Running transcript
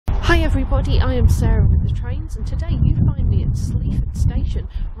Hi everybody, I am Sarah with the trains, and today you find me at Sleaford Station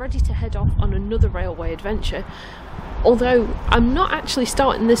ready to head off on another railway adventure. Although I'm not actually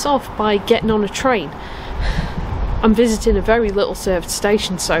starting this off by getting on a train. I'm visiting a very little served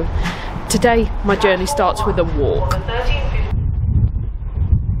station, so today my journey starts with a walk.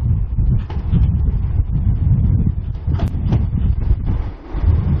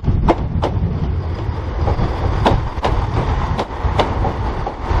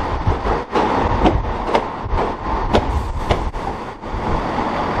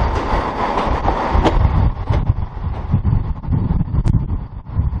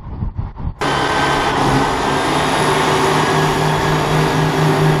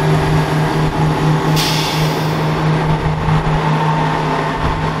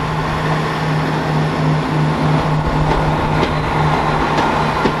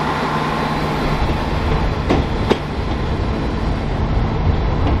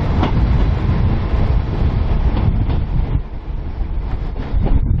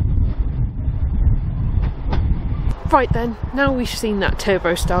 Right then, now we've seen that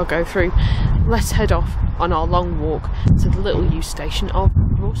turbo style go through, let's head off on our long walk to the little used station of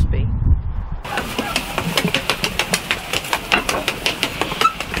Rauceby.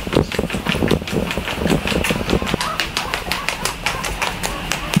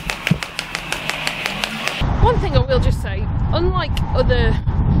 One thing I will just say, unlike other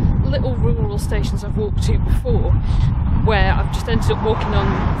little rural stations I've walked to before, where I've just ended up walking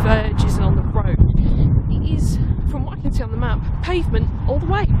on verges and on the road, it is, from what I can see on the map, pavement all the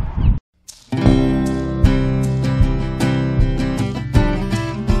way.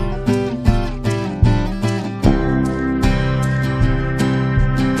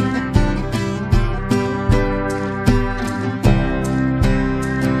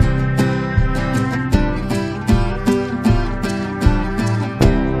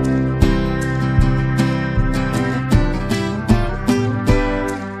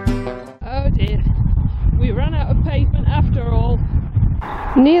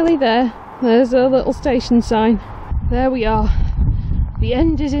 Nearly there. There's a little station sign. There we are. The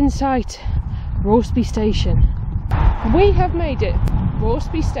end is in sight. Rauceby Station. We have made it.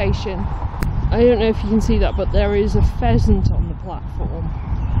 Rauceby Station. I don't know if you can see that, but there is a pheasant on the platform.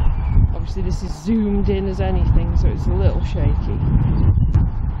 Obviously this is zoomed in as anything, so it's a little shaky.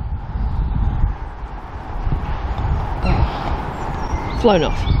 Oh. Flown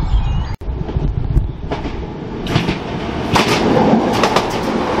off.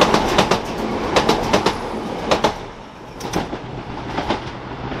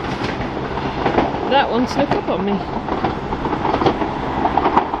 That one snuck up on me.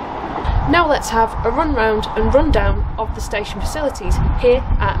 Now let's have a run round and run down of the station facilities here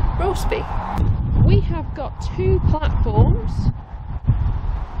at Rauceby. We have got two platforms.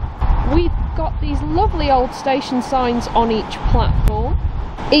 We've got these lovely old station signs on each platform.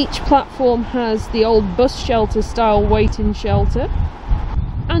 Each platform has the old bus shelter style waiting shelter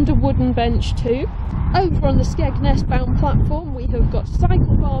and a wooden bench too. Over on the Skegness bound platform we have got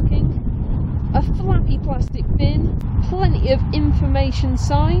cycle parking, a flappy plastic bin, plenty of information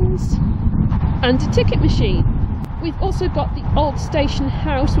signs and a ticket machine. We've also got the old station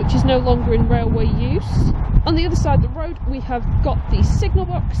house, which is no longer in railway use. On the other side of the road we have got the signal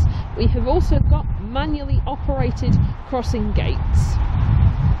box. We have also got manually operated crossing gates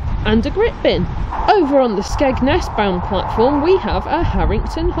and a grit bin. Over on the Skegness bound platform we have a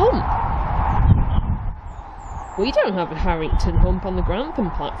Harrington hump. We don't have a Harrington hump on the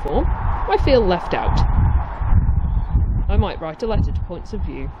Grantham platform. I feel left out. I might write a letter to Points of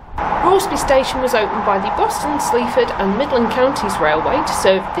View. Rauceby Station was opened by the Boston, Sleaford and Midland Counties Railway to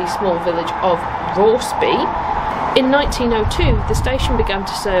serve the small village of Rauceby. In 1902 the station began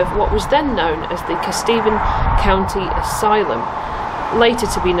to serve what was then known as the Kesteven County Asylum, later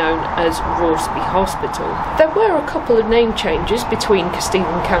to be known as Rauceby Hospital. There were a couple of name changes between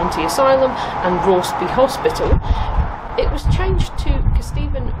Kesteven County Asylum and Rauceby Hospital. It was changed to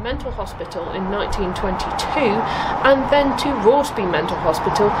Kesteven Mental Hospital in 1922 and then to Rauceby Mental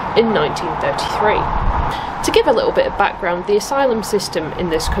Hospital in 1933. To give a little bit of background, the asylum system in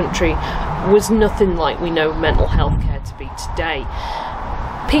this country was nothing like we know mental health care to be today.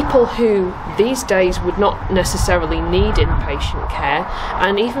 People who these days would not necessarily need inpatient care,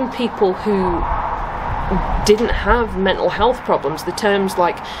 and even people who didn't have mental health problems, the terms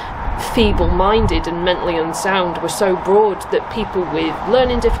like feeble-minded and mentally unsound were so broad that people with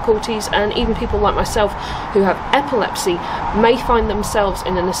learning difficulties and even people like myself who have epilepsy may find themselves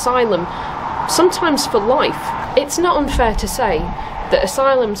in an asylum, sometimes for life. It's not unfair to say that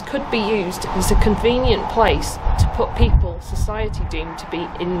asylums could be used as a convenient place to put people was society deemed to be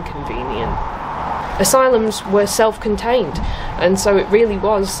inconvenient. Asylums were self-contained, and so it really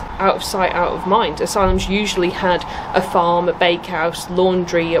was out of sight, out of mind. Asylums usually had a farm, a bakehouse,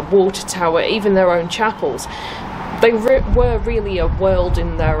 laundry, a water tower, even their own chapels. They were really a world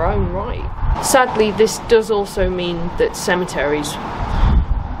in their own right. Sadly, this does also mean that cemeteries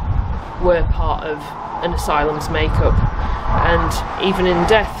were part of an asylum's makeup, and even in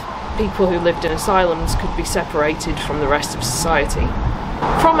death, people who lived in asylums could be separated from the rest of society.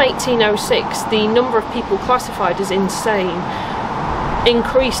 From 1806, the number of people classified as insane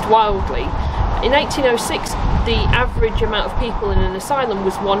increased wildly. In 1806, the average amount of people in an asylum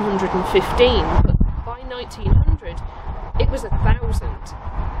was 115, but by 1900, it was 1,000.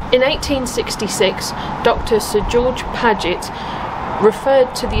 In 1866, Dr. Sir George Paget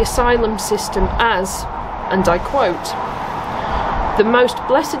referred to the asylum system as, and I quote, "the most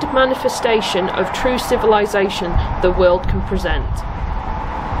blessed manifestation of true civilization the world can present."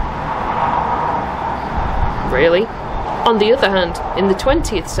 Really? On the other hand, in the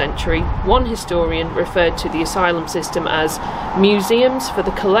 20th century, one historian referred to the asylum system as museums for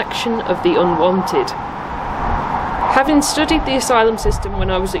the collection of the unwanted. Having studied the asylum system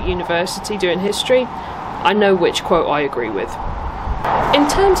when I was at university doing history, I know which quote I agree with. In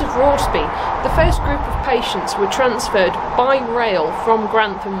terms of Rauceby, the first group of patients were transferred by rail from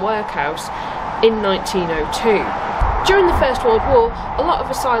Grantham Workhouse in 1902. During the First World War, a lot of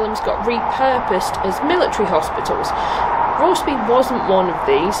asylums got repurposed as military hospitals. Rauceby wasn't one of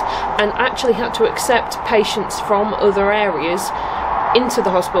these, and actually had to accept patients from other areas into the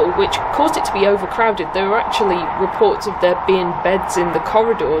hospital, which caused it to be overcrowded. There were actually reports of there being beds in the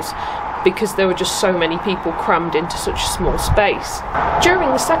corridors because there were just so many people crammed into such a small space. During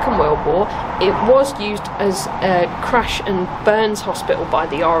the Second World War, it was used as a crash and burns hospital by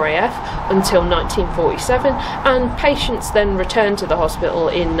the RAF until 1947, and patients then returned to the hospital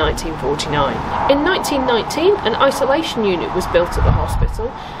in 1949. In 1919, an isolation unit was built at the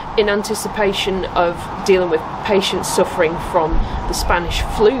hospital in anticipation of dealing with patients suffering from the Spanish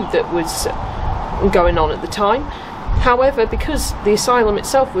flu that was going on at the time. However, because the asylum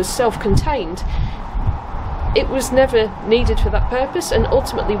itself was self-contained, it was never needed for that purpose, and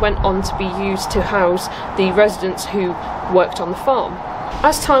ultimately went on to be used to house the residents who worked on the farm.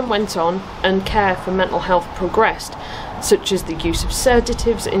 As time went on and care for mental health progressed, such as the use of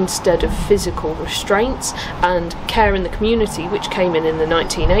sedatives instead of physical restraints, and care in the community, which came in the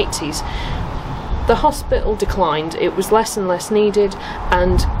 1980s, the hospital declined. It was less and less needed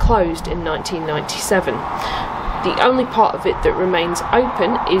and closed in 1997. The only part of it that remains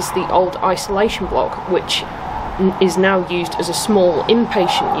open is the old isolation block, which is now used as a small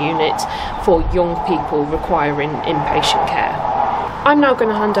inpatient unit for young people requiring inpatient care. I'm now going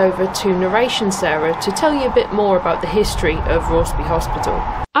to hand over to Narration Sarah to tell you a bit more about the history of Rauceby Hospital.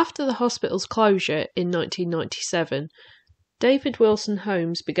 After the hospital's closure in 1997, David Wilson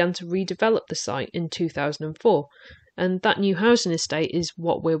Homes began to redevelop the site in 2004, and that new housing estate is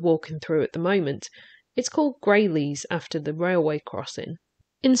what we're walking through at the moment. It's called Greyleys after the railway crossing.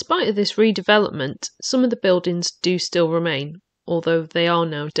 In spite of this redevelopment, some of the buildings do still remain, although they are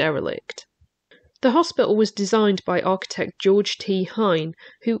now derelict. The hospital was designed by architect George T. Hine,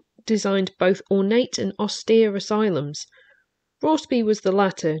 who designed both ornate and austere asylums. Rauceby was the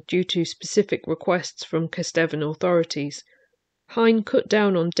latter due to specific requests from Kestevan authorities. Hine cut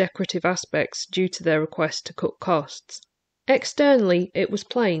down on decorative aspects due to their request to cut costs. Externally, it was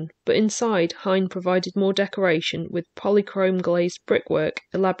plain, but inside, Hine provided more decoration with polychrome glazed brickwork,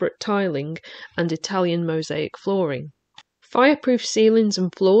 elaborate tiling, and Italian mosaic flooring. Fireproof ceilings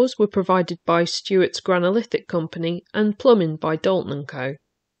and floors were provided by Stewart's Granolithic Company and plumbing by Dalton & Co.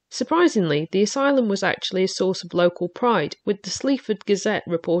 Surprisingly, the asylum was actually a source of local pride, with the Sleaford Gazette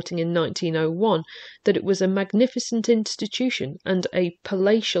reporting in 1901 that it was a magnificent institution and a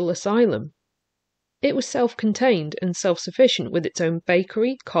palatial asylum. It was self-contained and self-sufficient, with its own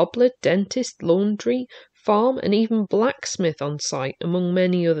bakery, cobbler, dentist, laundry, farm, and even blacksmith on site, among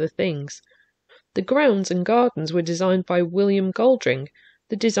many other things. The grounds and gardens were designed by William Goldring,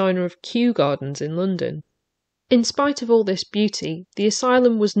 the designer of Kew Gardens in London. In spite of all this beauty, the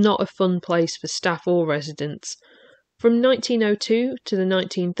asylum was not a fun place for staff or residents. From 1902 to the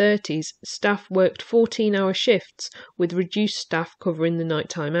 1930s, staff worked 14-hour shifts, with reduced staff covering the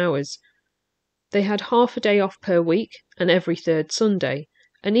nighttime hours. They had half a day off per week, and every third Sunday,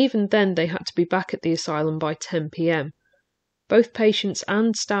 and even then they had to be back at the asylum by 10 p.m. Both patients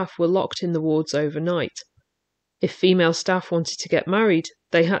and staff were locked in the wards overnight. If female staff wanted to get married,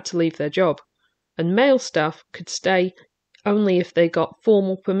 they had to leave their job, and male staff could stay only if they got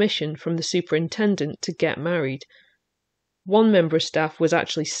formal permission from the superintendent to get married. One member of staff was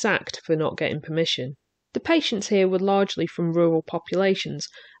actually sacked for not getting permission. The patients here were largely from rural populations,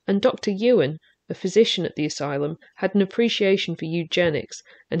 and Dr. Ewan, a physician at the asylum, had an appreciation for eugenics,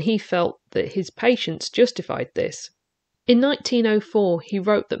 and he felt that his patients justified this. In 1904, he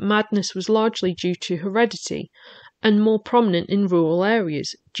wrote that madness was largely due to heredity, and more prominent in rural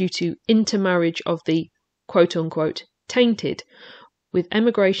areas due to intermarriage of the quote-unquote tainted, with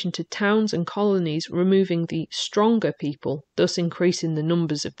emigration to towns and colonies removing the stronger people, thus increasing the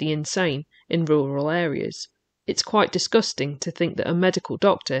numbers of the insane in rural areas. It's quite disgusting to think that a medical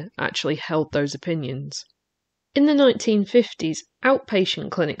doctor actually held those opinions. In the 1950s, outpatient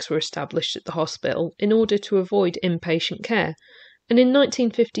clinics were established at the hospital in order to avoid inpatient care, and in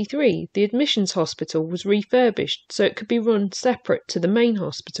 1953 the admissions hospital was refurbished so it could be run separate to the main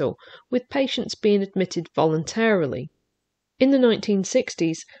hospital, with patients being admitted voluntarily. In the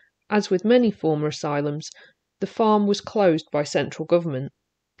 1960s, as with many former asylums, the farm was closed by central government.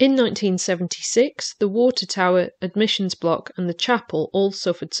 In 1976, the water tower, admissions block and the chapel all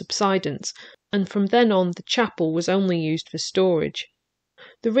suffered subsidence, and from then on the chapel was only used for storage.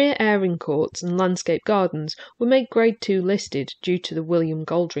 The rear airing courts and landscape gardens were made Grade 2 listed due to the William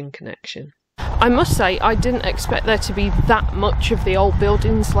Goldring connection. I must say, I didn't expect there to be that much of the old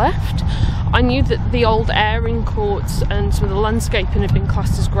buildings left. I knew that the old airing courts and some of the landscaping had been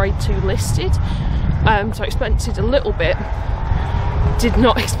classed as Grade 2 listed, so I expected a little bit. Did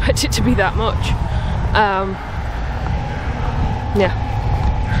not expect it to be that much.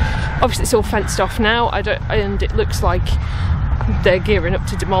 Yeah. Obviously it's all fenced off now, and it looks like they're gearing up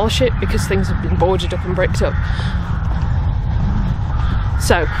to demolish it because things have been boarded up and bricked up.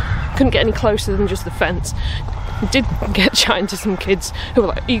 So, couldn't get any closer than just the fence. Did get chatting to some kids who were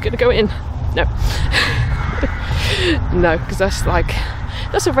like, "Are you going to go in?" No. No, because that's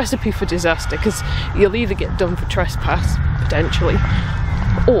a recipe for disaster, because you'll either get done for trespass, potentially,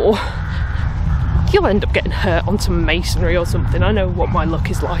 or you'll end up getting hurt on some masonry or something. I know what my luck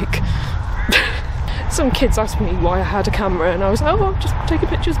is like. Some kids asked me why I had a camera, and I was like, "Oh, I'm just taking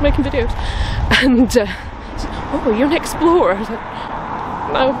pictures, making videos." And "Oh, you're an explorer?" I was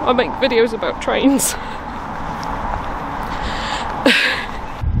like, "No, I make videos about trains."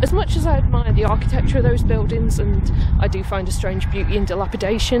 As much as I admire the architecture of those buildings, and I do find a strange beauty in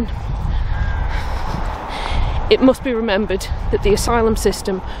dilapidation, it must be remembered that the asylum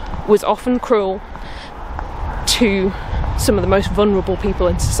system was often cruel to some of the most vulnerable people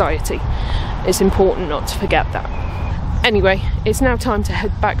in society. It's important not to forget that. Anyway, it's now time to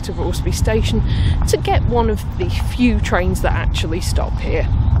head back to Rauceby station to get one of the few trains that actually stop here.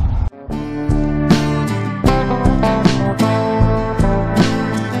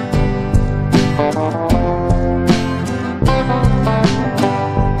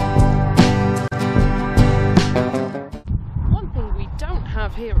 One thing we don't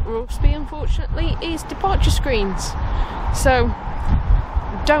have here at Rauceby, unfortunately, is departure screens. So,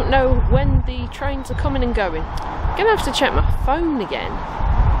 don't know when the trains are coming and going. I'm gonna have to check my phone again.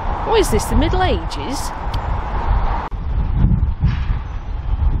 What is this, the Middle Ages?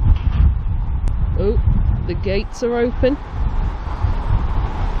 Oh, the gates are open.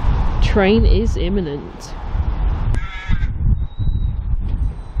 Train is imminent.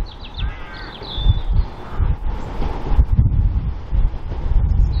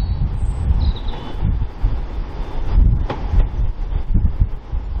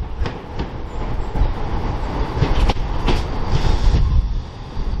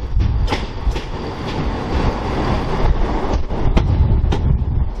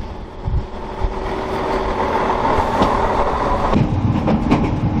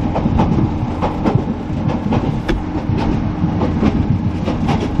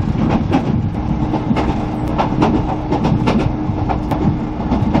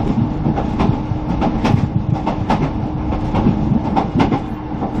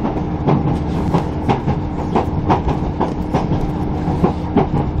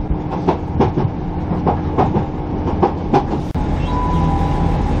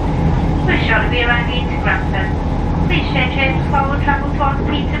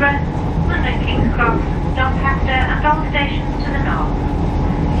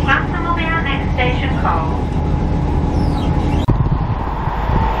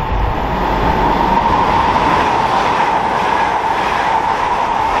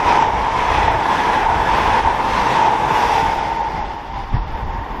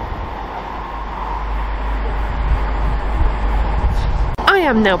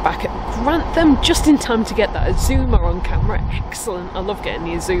 I'm now back at Grantham, just in time to get that zoomer on camera. Excellent, I love getting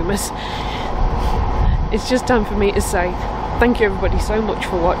the zoomers. It's just time for me to say Thank you everybody so much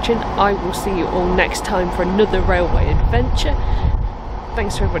for watching. I will see you all next time for another railway adventure.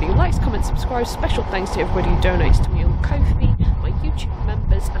 Thanks to everybody who likes, comments, subscribes. Special thanks to everybody who donates to me on Ko-fi, my YouTube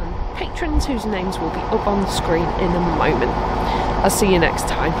members and patrons whose names will be up on the screen in a moment. I'll see you next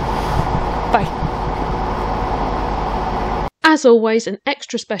time. Bye. As always, an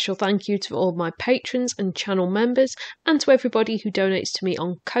extra special thank you to all my patrons and channel members, and to everybody who donates to me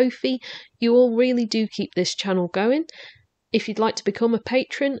on Ko-fi. You all really do keep this channel going. If you'd like to become a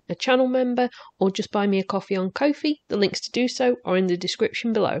patron, a channel member, or just buy me a coffee on Ko-fi, the links to do so are in the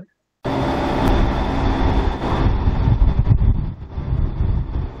description below.